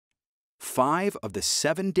5 of the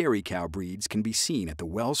 7 dairy cow breeds can be seen at the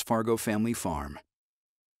Wells Fargo family farm.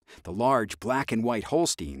 The large black and white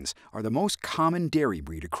Holsteins are the most common dairy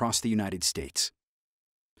breed across the United States.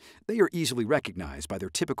 They are easily recognized by their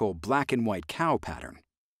typical black and white cow pattern.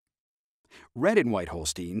 Red and white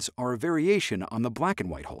Holsteins are a variation on the black and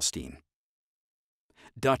white Holstein.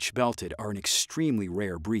 Dutch belted are an extremely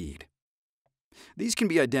rare breed. These can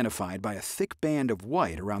be identified by a thick band of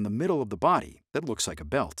white around the middle of the body that looks like a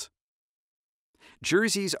belt.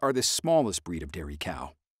 Jerseys are the smallest breed of dairy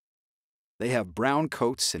cow. They have brown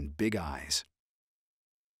coats and big eyes.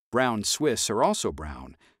 Brown Swiss are also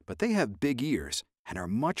brown, but they have big ears and are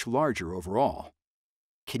much larger overall.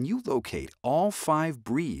 Can you locate all 5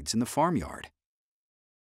 breeds in the farmyard?